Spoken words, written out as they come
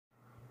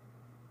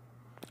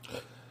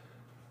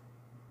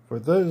For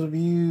those of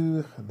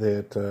you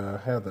that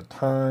have the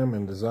time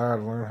and desire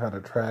to learn how to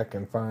track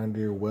and find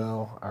deer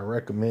well, I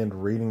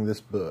recommend reading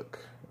this book.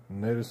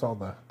 Notice all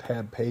the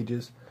tab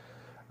pages.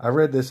 I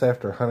read this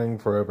after hunting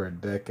for over a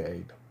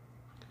decade.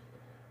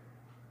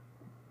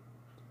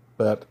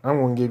 But I'm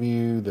going to give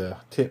you the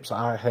tips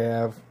I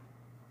have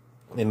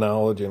and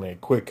knowledge in a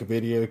quick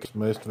video, because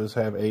most of us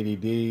have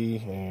ADD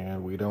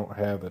and we don't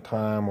have the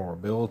time or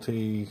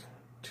ability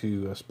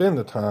to spend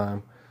the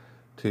time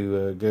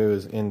to go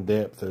as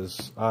in-depth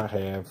as I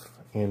have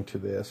into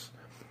this.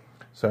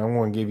 So I'm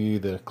going to give you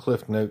the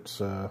Cliff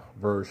Notes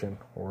version,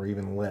 or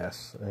even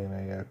less, in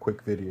a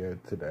quick video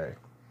today.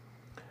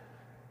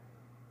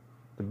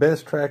 The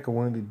best track a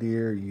wounded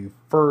deer, you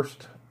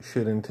first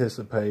should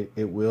anticipate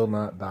it will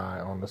not die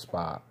on the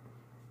spot.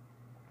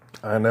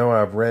 I know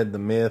I've read the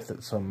myth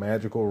that some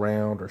magical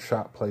round or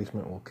shot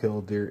placement will kill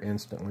deer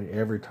instantly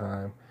every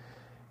time,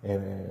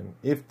 and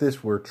if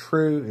this were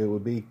true, it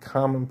would be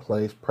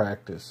commonplace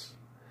practice.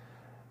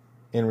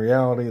 In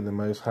reality, the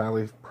most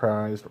highly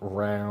prized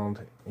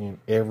round in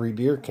every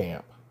deer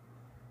camp.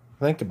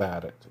 Think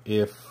about it.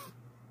 If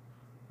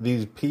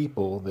these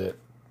people that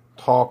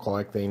talk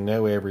like they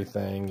know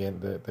everything and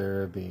that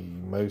they're the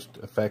most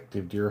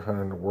effective deer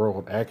hunter in the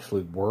world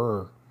actually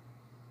were,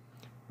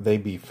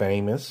 they'd be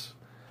famous.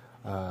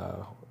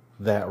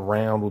 That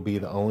round would be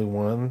the only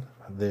one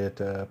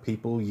that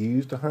people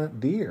use to hunt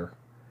deer.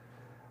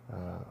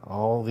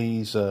 All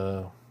these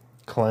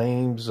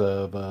claims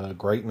of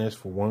greatness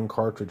for one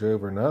cartridge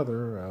over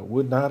another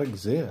would not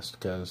exist,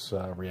 because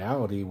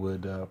reality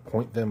would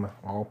point them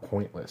all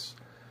pointless.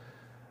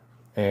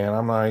 And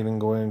I'm not even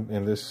going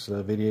in this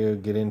video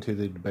get into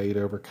the debate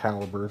over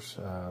calibers.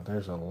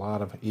 There's a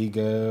lot of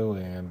ego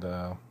and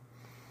a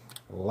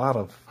lot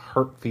of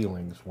hurt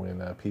feelings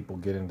when people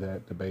get into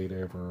that debate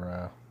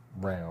over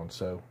rounds.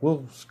 So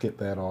we'll skip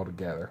that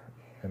altogether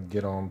and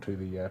get on to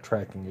the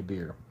tracking a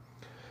deer,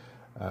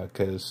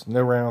 because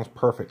no round's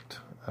perfect.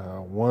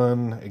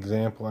 One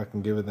example I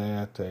can give of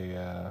that,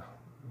 a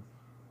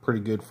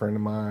pretty good friend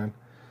of mine,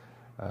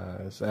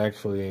 is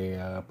actually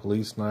a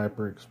police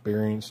sniper,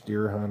 experienced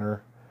deer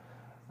hunter.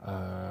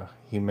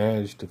 He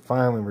managed to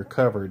finally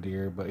recover a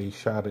deer, but he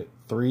shot it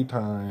 3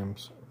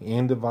 times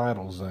into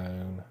vital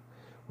zone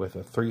with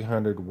a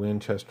 .300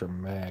 Winchester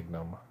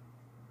Magnum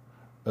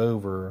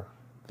over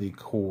the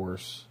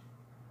course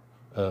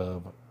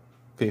of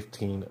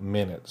 15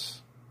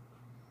 minutes.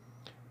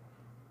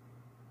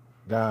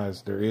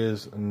 Guys, there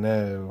is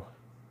no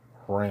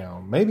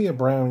round. Maybe a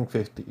Browning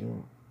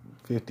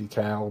 50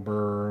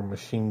 caliber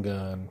machine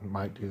gun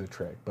might do the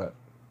trick, but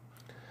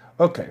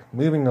okay,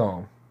 moving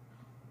on.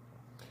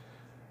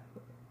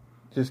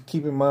 Just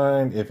keep in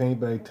mind, if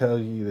anybody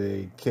tells you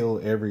they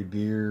kill every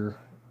deer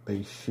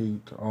they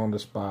shoot on the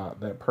spot,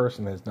 that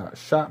person has not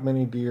shot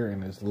many deer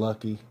and is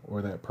lucky,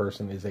 or that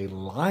person is a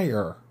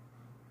liar.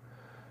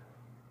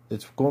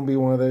 It's going to be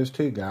one of those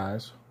two,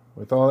 guys.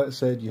 With all that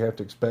said, you have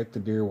to expect the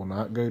deer will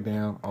not go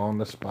down on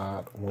the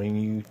spot when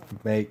you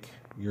make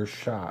your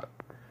shot.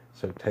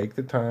 So take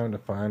the time to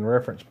find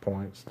reference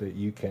points that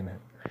you can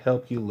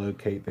help you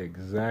locate the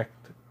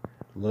exact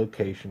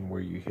location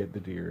where you hit the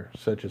deer,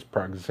 such as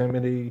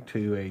proximity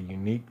to a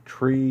unique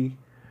tree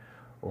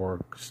or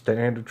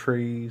stand of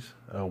trees,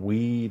 a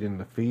weed in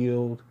the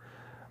field,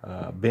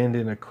 bend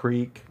in a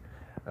creek,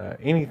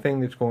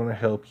 anything that's going to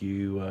help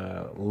you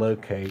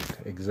locate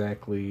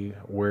exactly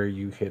where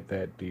you hit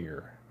that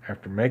deer.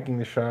 After making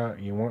the shot,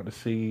 you want to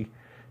see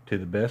to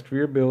the best of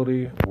your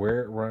ability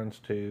where it runs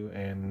to,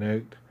 and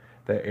note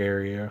the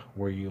area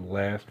where you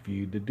last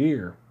viewed the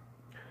deer.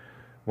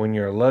 When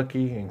you're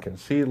lucky and can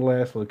see the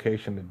last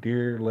location the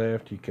deer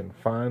left, you can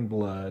find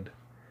blood,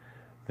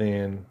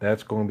 then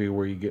that's going to be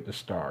where you get to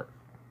start.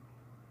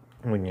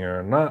 When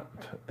you're not,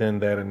 then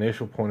that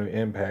initial point of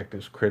impact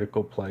is a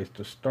critical place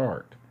to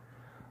start.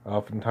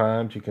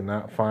 Oftentimes you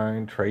cannot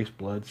find trace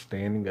blood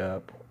standing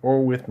up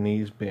or with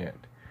knees bent.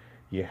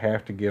 You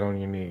have to get on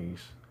your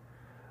knees.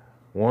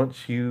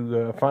 Once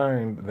you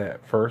find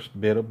that first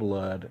bit of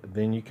blood,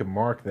 then you can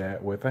mark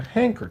that with a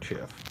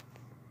handkerchief.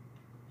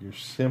 Your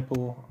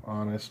simple,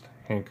 honest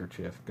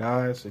handkerchief.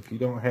 Guys, if you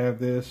don't have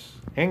this,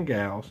 and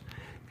gals,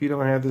 if you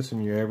don't have this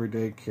in your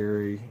everyday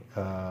carry,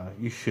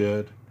 you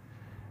should.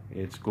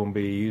 It's going to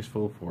be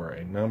useful for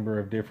a number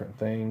of different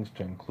things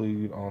to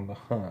include on the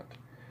hunt.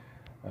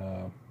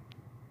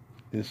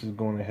 This is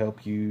going to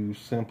help you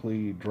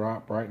simply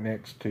drop right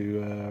next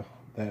to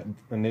that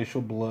initial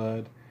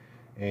blood,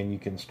 and you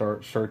can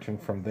start searching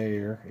from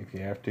there. If you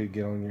have to,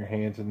 get on your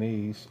hands and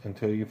knees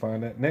until you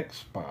find that next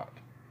spot,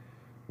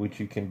 which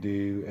you can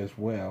do as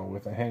well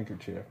with a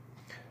handkerchief.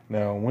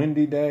 Now, on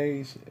windy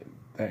days,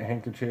 that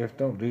handkerchief,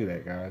 don't do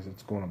that, guys.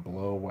 It's going to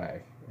blow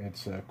away.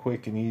 It's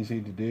quick and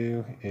easy to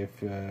do.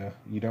 If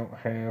you don't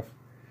have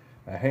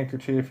a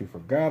handkerchief, you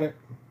forgot it,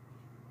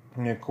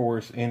 and of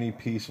course, any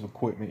piece of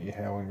equipment you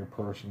have on your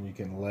person, you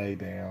can lay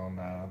down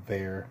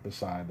there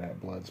beside that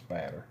blood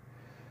spatter.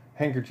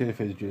 Handkerchief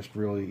is just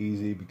really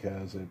easy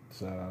because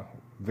it's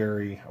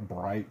very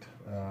bright,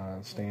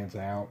 stands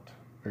out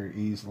very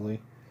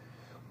easily.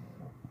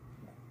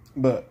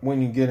 But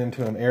when you get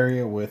into an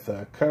area with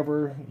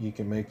cover, you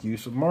can make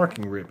use of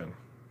marking ribbon.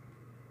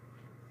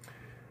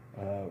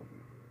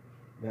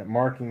 That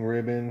marking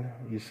ribbon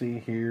you see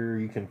here,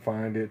 you can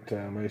find it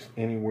most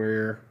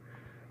anywhere,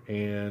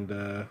 and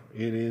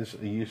it is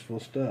useful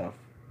stuff.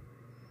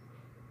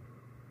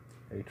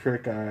 A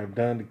trick I've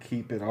done to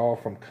keep it all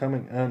from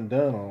coming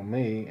undone on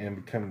me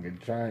and becoming a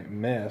giant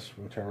mess,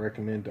 which I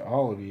recommend to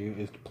all of you,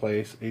 is to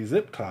place a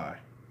zip tie.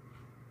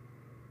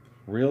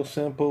 Real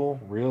simple,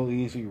 real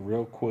easy,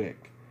 real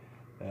quick.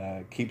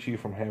 Keeps you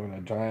from having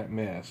a giant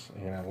mess,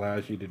 and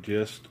allows you to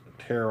just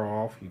tear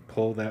off. You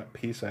pull that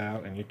piece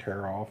out and you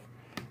tear off,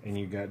 and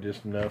you got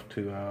just enough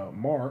to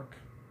mark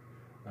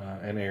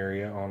an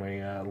area on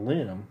a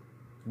limb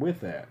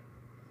with that.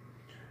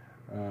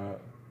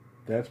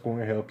 That's going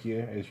to help you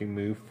as you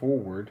move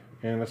forward,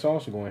 and it's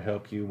also going to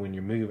help you when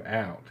you move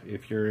out.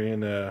 If you're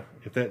in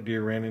if that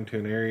deer ran into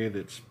an area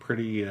that's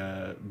pretty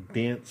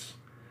dense,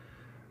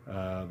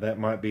 that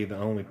might be the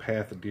only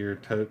path the deer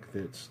took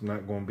that's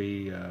not going to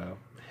be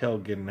hell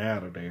getting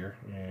out of there.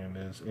 And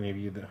as any of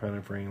you that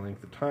hunted for any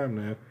length of time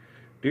know,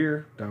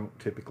 deer don't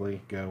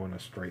typically go in a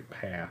straight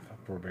path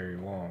for very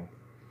long.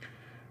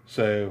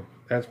 So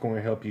that's going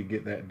to help you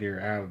get that deer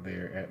out of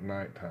there at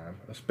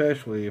nighttime,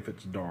 especially if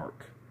it's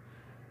dark.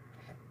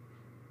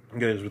 It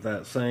goes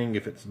without saying,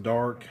 if it's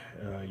dark,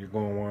 you're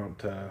going to want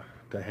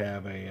to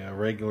have a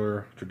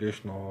regular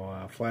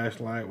traditional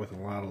flashlight with a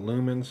lot of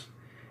lumens,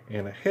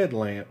 and a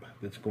headlamp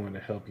that's going to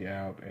help you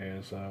out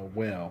as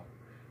well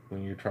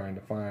when you're trying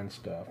to find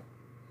stuff.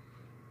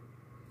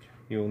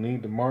 You'll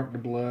need to mark the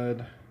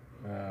blood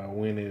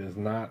when it is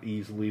not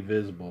easily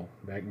visible.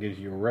 That gives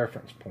you a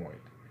reference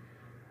point.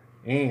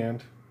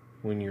 And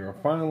when you're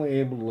finally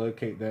able to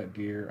locate that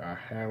deer,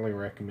 I highly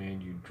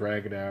recommend you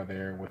drag it out of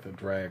there with a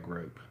drag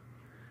rope.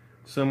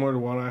 Similar to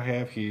what I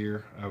have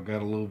here, I've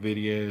got a little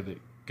video that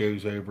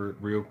goes over it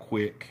real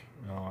quick,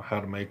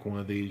 how to make one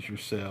of these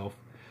yourself.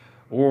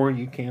 Or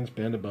you can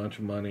spend a bunch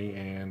of money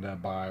and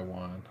buy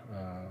one.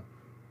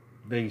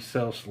 They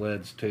sell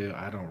sleds too.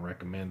 I don't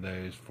recommend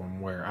those from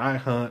where I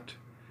hunt.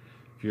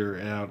 If you're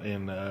out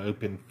in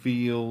open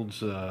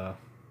fields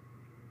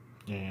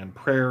and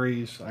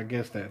prairies, I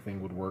guess that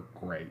thing would work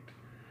great.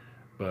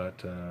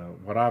 But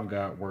what I've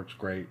got works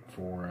great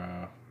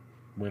for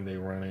when they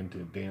run into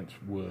dense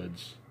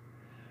woods,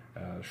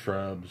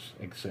 shrubs,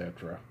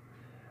 etc.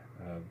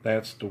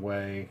 That's the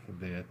way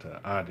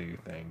that I do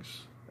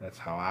things. That's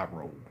how I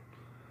roll.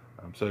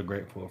 I'm so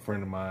grateful a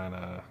friend of mine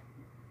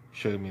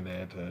showed me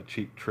that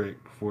cheap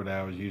trick. Before that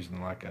I was using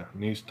like a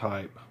noose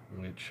type,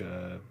 which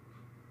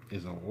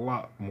is a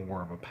lot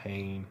more of a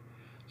pain,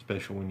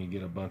 especially when you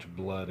get a bunch of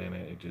blood in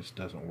it. It just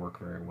doesn't work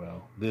very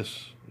well.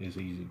 This is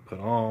easy to put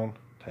on,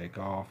 take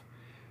off,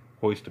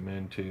 hoist them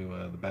into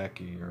the back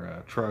of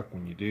your truck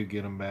when you do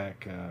get them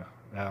back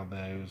out of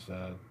those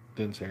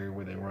dense area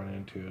where they run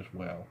into as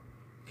well.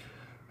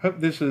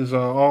 Hope this has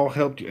all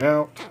helped you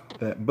out.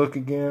 That book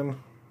again,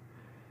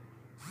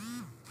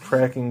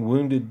 Tracking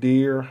Wounded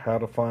Deer, How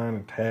to Find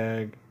and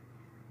Tag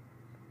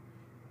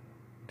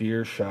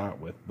Deer Shot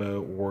with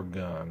Bow or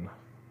Gun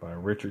by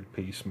Richard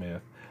P.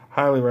 Smith.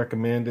 Highly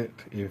recommend it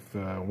if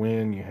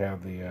when you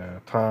have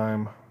the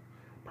time.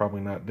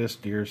 Probably not this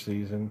deer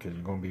season because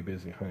you're going to be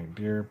busy hunting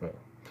deer, but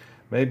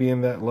maybe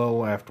in that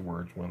lull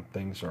afterwards when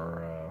things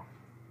are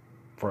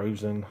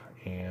frozen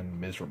and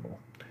miserable.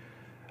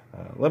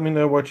 Let me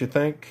know what you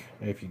think.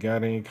 If you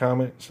got any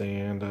comments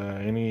and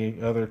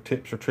any other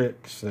tips or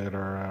tricks that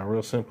are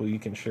real simple you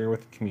can share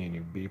with the community,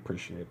 would be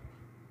appreciated.